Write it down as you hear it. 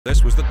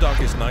This was the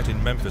darkest night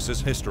in Memphis's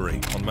history.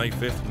 On May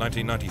 5,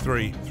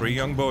 1993, three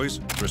young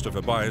boys,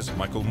 Christopher Byers,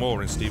 Michael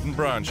Moore and Stephen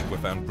Branch, were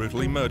found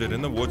brutally murdered in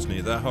the woods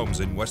near their homes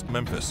in West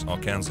Memphis,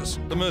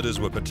 Arkansas. The murders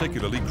were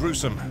particularly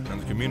gruesome,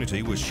 and the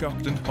community was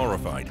shocked and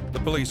horrified.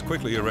 The police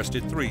quickly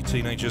arrested three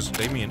teenagers,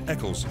 Damian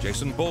Eccles,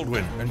 Jason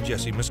Baldwin and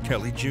Jesse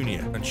Miskelly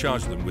Jr., and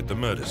charged them with the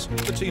murders.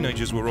 The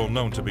teenagers were all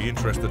known to be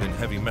interested in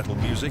heavy metal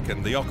music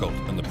and the occult,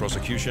 and the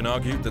prosecution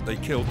argued that they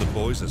killed the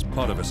boys as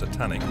part of a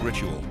satanic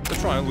ritual. The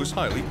trial was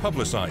highly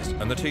publicized,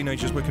 and the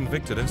teenagers were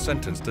convicted and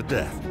sentenced to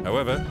death.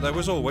 However, there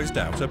was always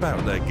doubt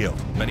about their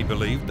guilt. Many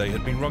believed they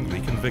had been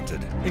wrongly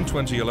convicted. In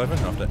 2011,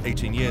 after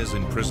 18 years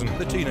in prison,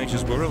 the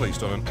teenagers were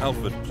released on an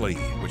Alford plea,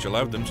 which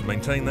allowed them to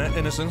maintain their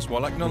innocence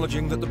while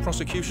acknowledging that the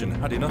prosecution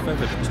had enough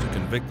evidence to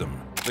convict them.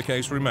 The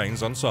case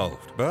remains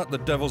unsolved, but the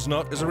Devil's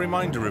Knot is a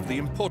reminder of the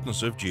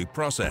importance of due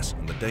process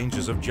and the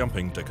dangers of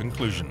jumping to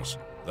conclusions.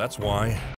 That's why